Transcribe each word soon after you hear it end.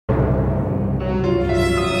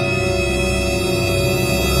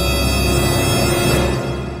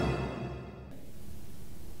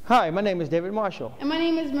Hi, my name is David Marshall. And my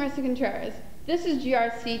name is Marissa Contreras. This is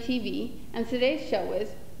GRC TV, and today's show is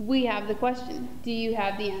We Have the Question. Do you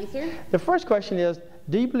have the answer? The first question is,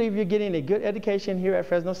 do you believe you're getting a good education here at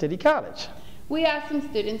Fresno City College? We asked some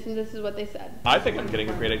students, and this is what they said. I think I'm getting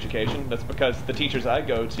a great education. That's because the teachers I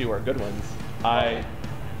go to are good ones. I'm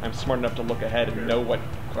smart enough to look ahead and know what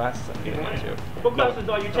classes I'm getting into. What classes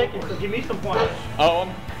are you taking? So give me some points. Oh,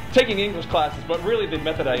 I'm taking English classes, but really the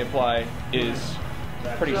method I apply is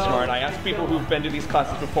pretty smart. I ask people who've been to these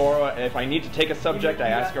classes before. If I need to take a subject, I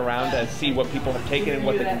ask around to see what people have taken and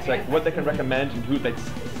what they can recommend and who they'd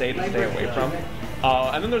say to stay away from.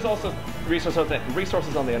 And then there's also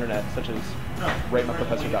resources on the internet, such as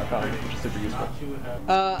ratemyprofessor.com, which is super useful.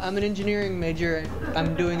 I'm an engineering major.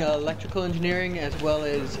 I'm doing electrical engineering as well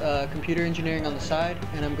as computer engineering on the side,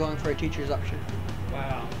 and I'm going for a teacher's option.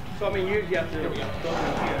 Wow. So how many years you have to go through here?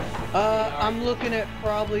 I'm looking at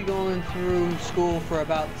probably going through school for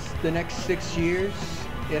about the next 6 years,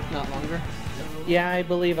 if not longer. Yeah, I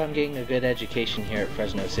believe I'm getting a good education here at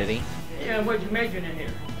Fresno City. Yeah, and what are you majoring in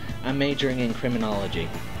here? I'm majoring in criminology.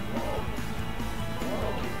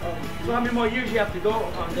 So how many more years you have to go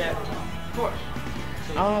on that course?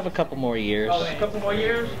 I'll have a couple more years. Oh, a couple more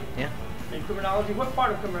years? Yeah. In criminology? What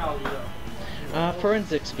part of criminology though?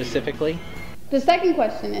 Forensics specifically. The second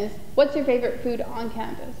question is, what's your favorite food on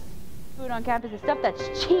campus? Food on campus is stuff that's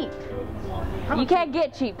cheap. You can't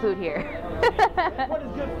get cheap food here.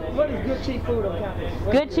 What is good cheap food on campus?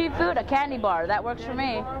 Good cheap food? A candy bar. That works for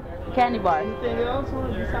me. Candy bar. Anything else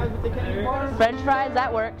besides with the candy bar? French fries,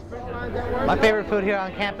 that works. My favorite food here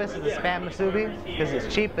on campus is the spam musubi because it's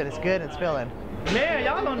cheap and it's good and it's filling. Man,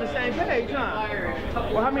 y'all on the same page, huh?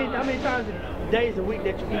 Well, how many times days a week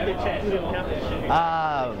that you eat that food on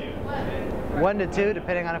campus? 1 to 2,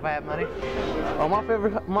 depending on if I have money.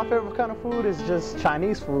 My favorite kind of food is just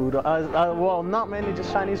Chinese food. Well, not mainly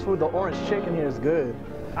just Chinese food. The orange chicken here is good.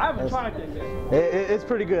 I haven't tried this yet. It's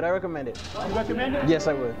pretty good. I recommend it. You recommend it? Yes,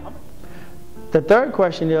 I would. The third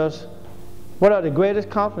question is, what are the greatest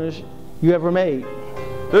accomplishments you ever made?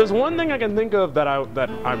 There's one thing I can think of that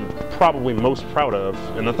I'm probably most proud of.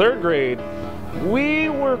 In the 3rd grade, we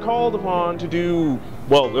were called upon to do,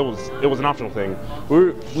 well, it was an optional thing.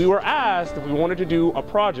 We were asked if we wanted to do a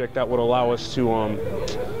project that would allow us to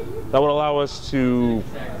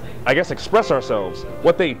I guess express ourselves.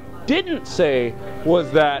 What they didn't say was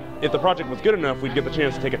that if the project was good enough, we'd get the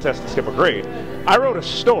chance to take a test to skip a grade. I wrote a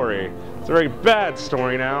story. It's a very bad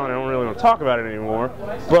story now, and I don't really want to talk about it anymore.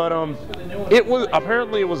 But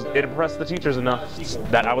it impressed the teachers enough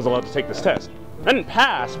that I was allowed to take this test. I didn't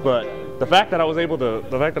pass, but the fact that I was able to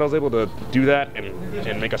do that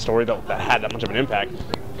and make a story that had that much of an impact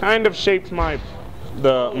kind of shaped my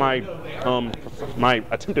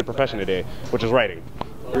attempted profession today, which is writing.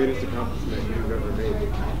 Greatest accomplishment you've ever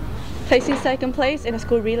made? Placing 2nd place in a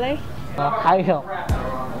school relay. High jump.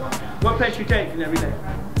 What place you take in every day?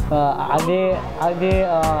 I did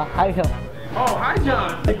high jump. Oh, high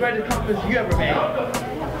jump. The greatest accomplishment you ever made?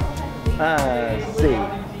 See.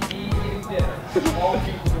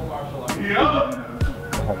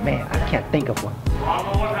 Oh man, I can't think of one.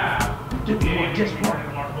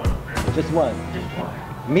 Just one.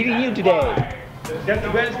 Meeting you today. That's the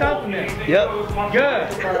greatest compliment. Yep. Good.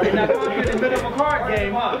 And now you're in the middle of a card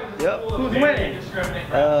game, huh? Yep. Who's winning?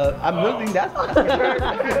 I'm losing. That's for sure.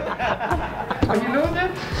 Are you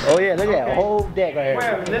losing? Oh yeah, look at that whole deck right here.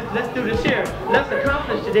 Well, let's do this here. Let's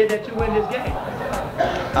accomplish today that you win this game.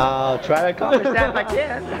 I'll try to accomplish that if I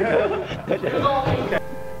can.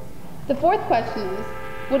 The fourth question is,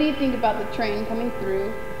 what do you think about the train coming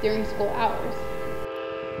through during school hours?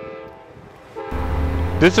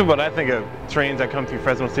 This is what I think of trains that come through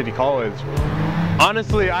Fresno City College.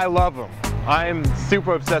 Honestly, I love them. I'm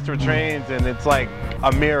super obsessed with trains, and it's like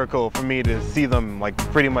a miracle for me to see them like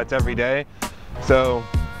pretty much every day. So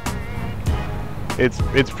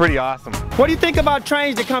it's pretty awesome. What do you think about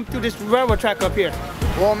trains that come through this railroad track up here?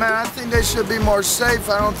 Well, man, I think they should be more safe.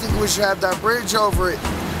 I don't think we should have that bridge over it.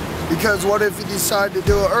 Because what if you decide to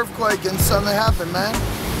do an earthquake and something happened, man?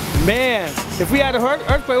 Man, if we had an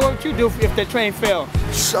earthquake, what would you do if the train fell?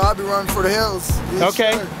 Sure, I'd be running for the hills. Yes,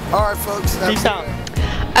 okay. Sir. All right, folks. Peace out.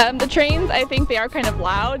 The trains, I think they are kind of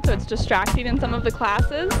loud, so it's distracting in some of the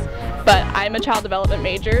classes. But I'm a child development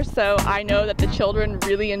major, so I know that the children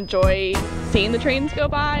really enjoy seeing the trains go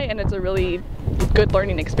by, and it's a really good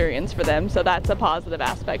learning experience for them. So that's a positive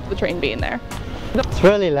aspect of the train being there. It's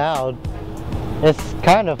really loud. It's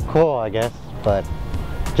kind of cool, I guess, but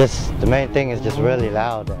just the main thing is just really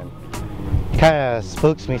loud and kind of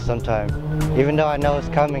spooks me sometimes. Even though I know it's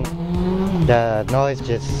coming, the noise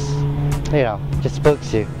just, you know, just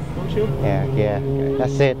spooks you. shoe? Yeah, yeah.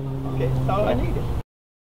 That's it. Okay, that's all I needed.